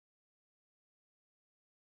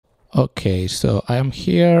Okay, so I am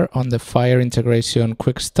here on the FHIR integration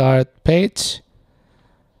quick start page.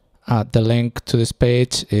 The link to this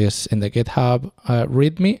page is in the GitHub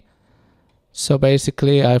README. So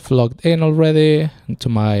basically I've logged in already into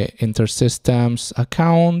my InterSystems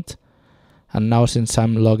account. And now since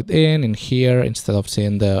I'm logged in here, instead of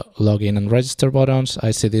seeing the login and register buttons,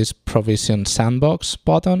 I see this provision Sandbox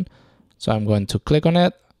button. So I'm going to click on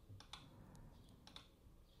it.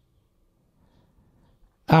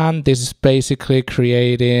 And this is basically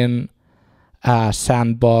creating a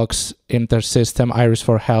Sandbox InterSystems IRIS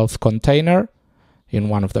for Health container in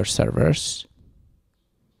one of their servers.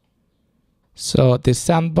 So this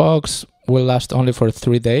Sandbox will last only for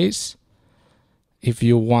 3 days. If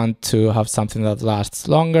you want to have something that lasts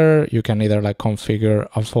longer, you can either configure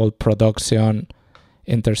a full production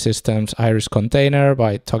InterSystems IRIS container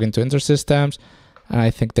by talking to InterSystems. And I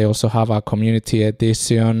think they also have a community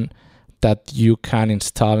edition that you can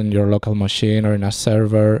install in your local machine or in a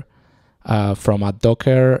server from a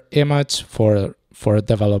Docker image for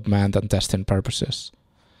development and testing purposes.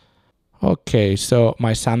 Okay, so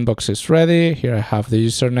my Sandbox is ready. Here I have the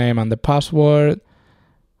username and the password.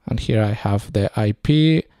 And here I have the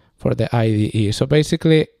IP for the IDE. So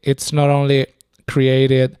basically, it's not only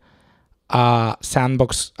created a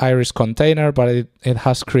Sandbox IRIS container, but it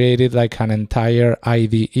has created an entire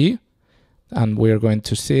IDE. And we're going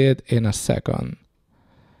to see it in a second.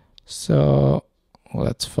 So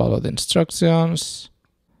let's follow the instructions.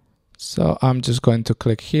 So I'm just going to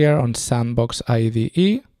click here on Sandbox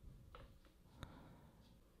IDE.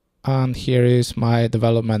 And here is my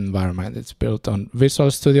development environment. It's built on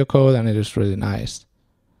Visual Studio Code and it is really nice.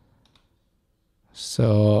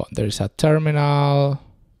 So there is a terminal.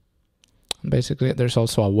 Basically, there's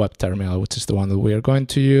also a web terminal, which is the one that we are going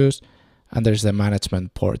to use. And there's the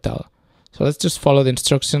management portal. So let's just follow the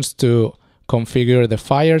instructions to configure the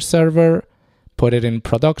FHIR server, put it in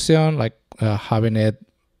production, having it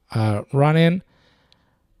running,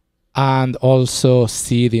 and also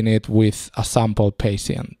seeding it with a sample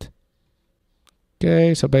patient.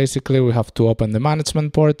 Okay, so basically we have to open the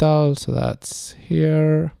management portal. So that's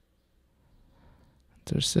here,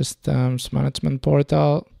 InterSystems management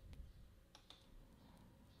portal.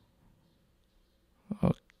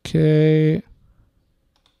 Okay.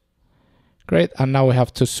 Great, and now we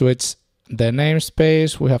have to switch the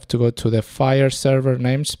namespace. We have to go to the FHIR server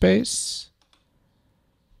namespace.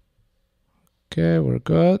 Okay, we're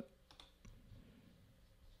good.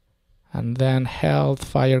 And then Health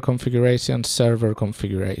FHIR configuration, server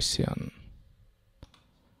configuration.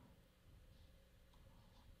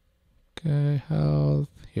 Okay, Health,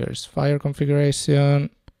 here's FHIR configuration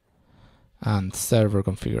and server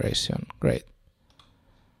configuration. Great.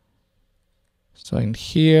 So in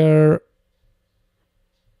here,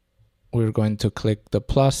 we're going to click the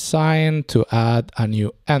plus sign to add a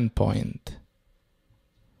new endpoint.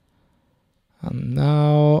 And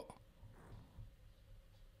now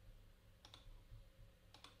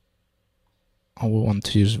we want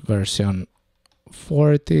to use version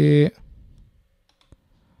 40.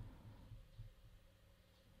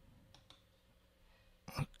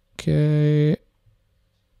 Okay.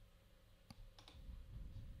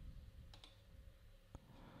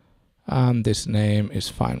 And this name is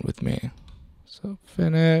fine with me. So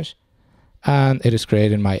finish. And it is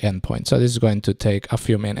creating my endpoint. So this is going to take a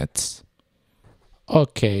few minutes.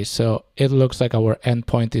 Okay, so it looks like our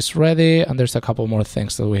endpoint is ready. And there's a couple more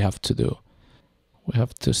things that we have to do. We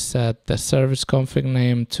have to set the service config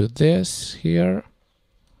name to this here.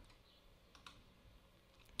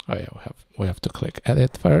 Oh yeah, we have to click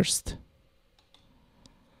edit first.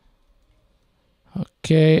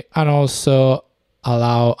 Okay, and also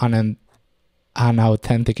allow an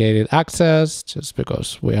unauthenticated access just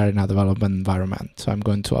because we are in a development environment. So I'm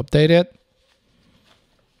going to update it.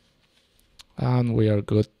 And we are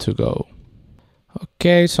good to go.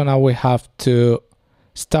 Okay, so now we have to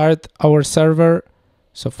start our server.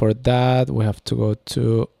 So for that, we have to go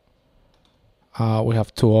to, we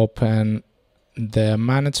have to open the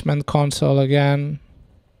management console again.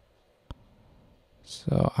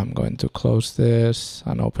 So I'm going to close this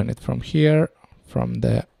and open it from here, from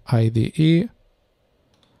the IDE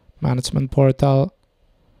management portal.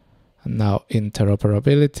 And now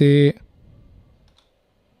interoperability,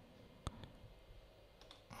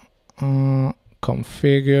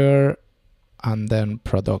 configure, and then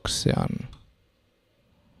production.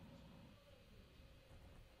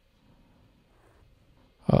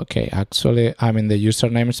 Okay, actually I'm in the user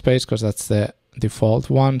namespace because that's the default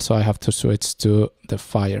one, so I have to switch to the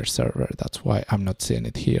FHIR server. That's why I'm not seeing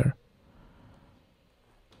it here.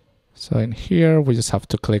 So in here we just have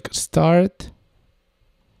to click start.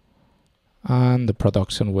 and the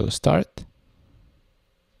production will start.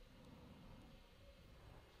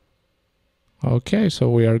 Okay, so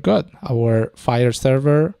we are good. Our FHIR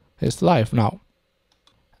server is live now.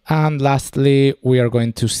 And lastly, we are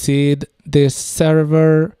going to seed this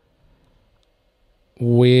server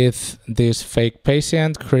with this fake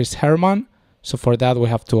patient, Chris Herman. So for that, we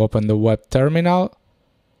have to open the web terminal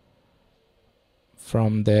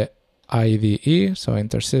from the IDE, so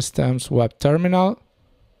InterSystems web terminal,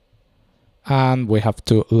 and we have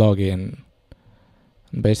to log in.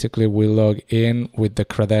 Basically, we log in with the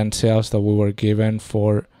credentials that we were given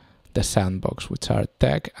for the Sandbox, which are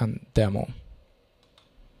tech and demo.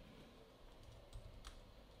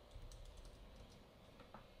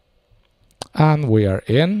 And we are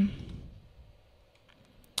in.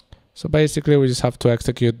 So basically, we just have to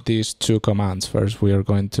execute these two commands. First, we are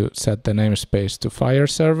going to set the namespace to FHIR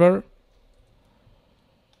server.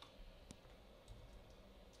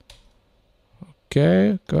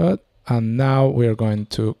 Okay, good. And now we are going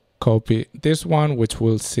to copy this one, which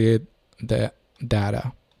will seed the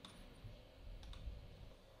data.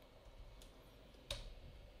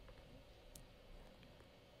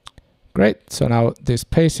 Great. So now this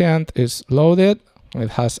patient is loaded. It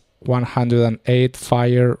has 108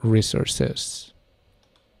 FHIR resources.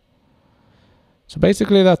 So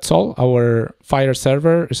basically that's all. Our FHIR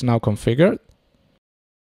server is now configured.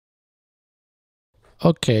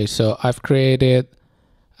 Okay, so I've created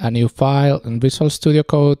a new file in Visual Studio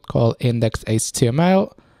Code called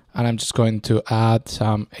index.html, and I'm just going to add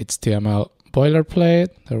some HTML boilerplate.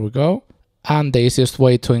 There we go. And the easiest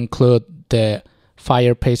way to include the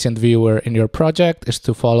FHIR Patient Viewer in your project is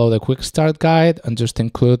to follow the quick start guide and just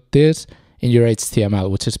include this in your HTML,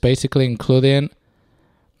 which is basically including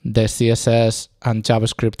the CSS and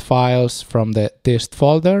JavaScript files from the Dist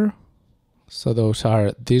folder. So those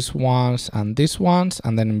are these ones, and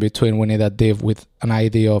then in between we need a div with an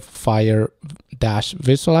ID of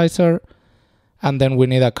FHIR-visualizer, and then we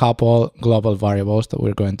need a couple global variables that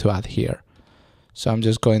we're going to add here. So I'm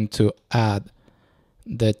just going to add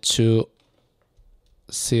the two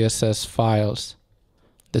CSS files,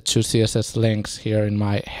 the two CSS links here in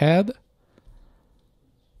my head.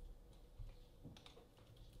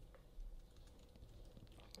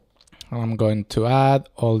 I'm going to add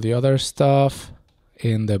all the other stuff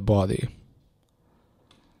in the body.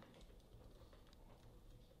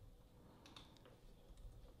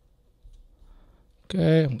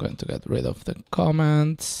 Okay, I'm going to get rid of the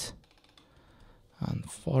comments and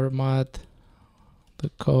format the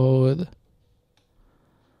code.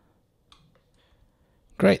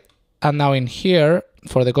 Great. And now in here,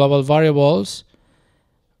 for the global variables,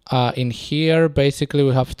 in here, basically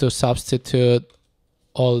we have to substitute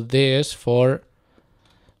all this for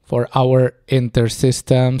our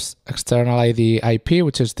InterSystems external ID IP,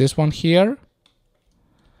 which is this one here.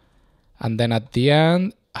 And then at the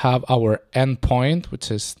end, have our endpoint,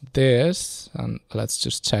 which is this. And let's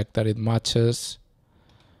just check that it matches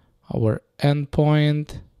our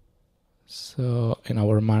endpoint. So in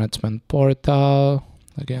our management portal,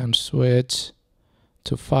 again, switch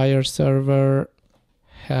to FHIR server,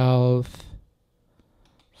 Health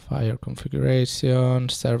FHIR configuration,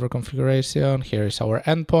 server configuration. Here is our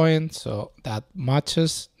endpoint, so that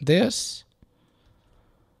matches this.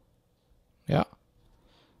 Yeah.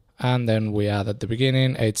 And then we add at the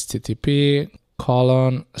beginning http://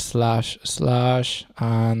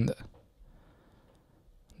 and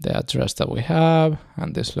the address that we have,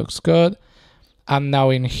 and this looks good. And now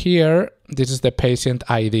in here, this is the patient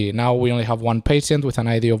ID. Now we only have one patient with an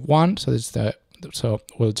ID of 1, so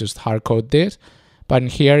we'll just hard code this. But in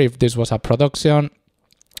here, if this was a production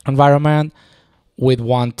environment, we'd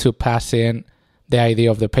want to pass in the ID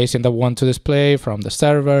of the patient that we want to display from the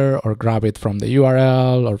server, or grab it from the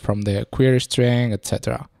URL or from the query string,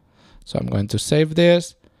 etc. So I'm going to save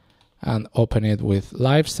this and open it with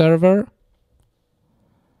live server.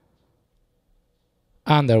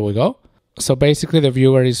 And there we go. So basically the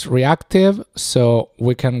viewer is reactive, so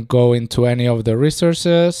we can go into any of the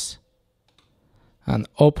resources and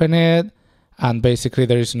open it. And basically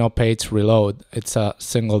there is no page reload. It's a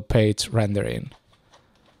single page rendering.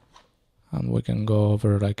 And we can go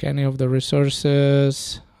over like any of the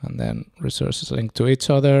resources, and then resources linked to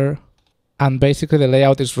each other. And basically the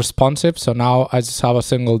layout is responsive. So now I just have a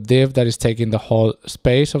single div that is taking the whole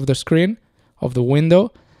space of the screen, of the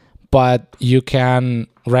window, but you can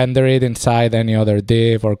render it inside any other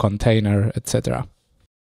div or container, etc.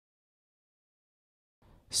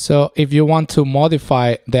 So if you want to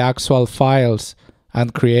modify the actual files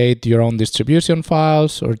and create your own distribution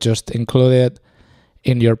files, or just include it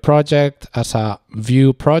in your project as a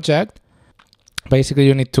view project, Basically,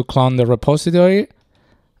 you need to clone the repository,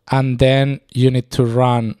 and then you need to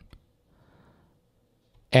run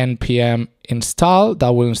npm install. That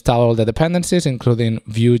will install all the dependencies, including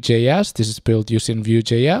Vue.js. This is built using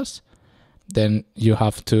Vue.js. Then you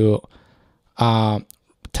have to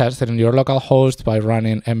test it in your local host by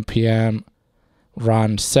running npm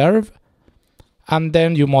run serve. And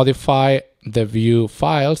then you modify the Vue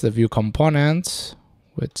files, the Vue components,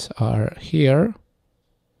 which are here,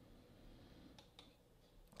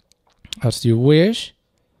 as you wish.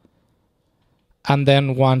 And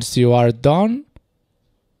then once you are done,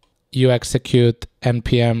 you execute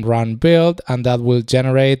npm run build, and that will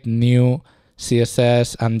generate new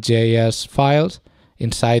CSS and JS files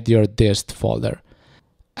inside your Dist folder.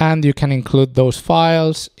 And you can include those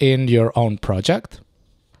files in your own project.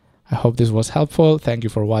 I hope this was helpful. Thank you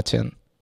for watching.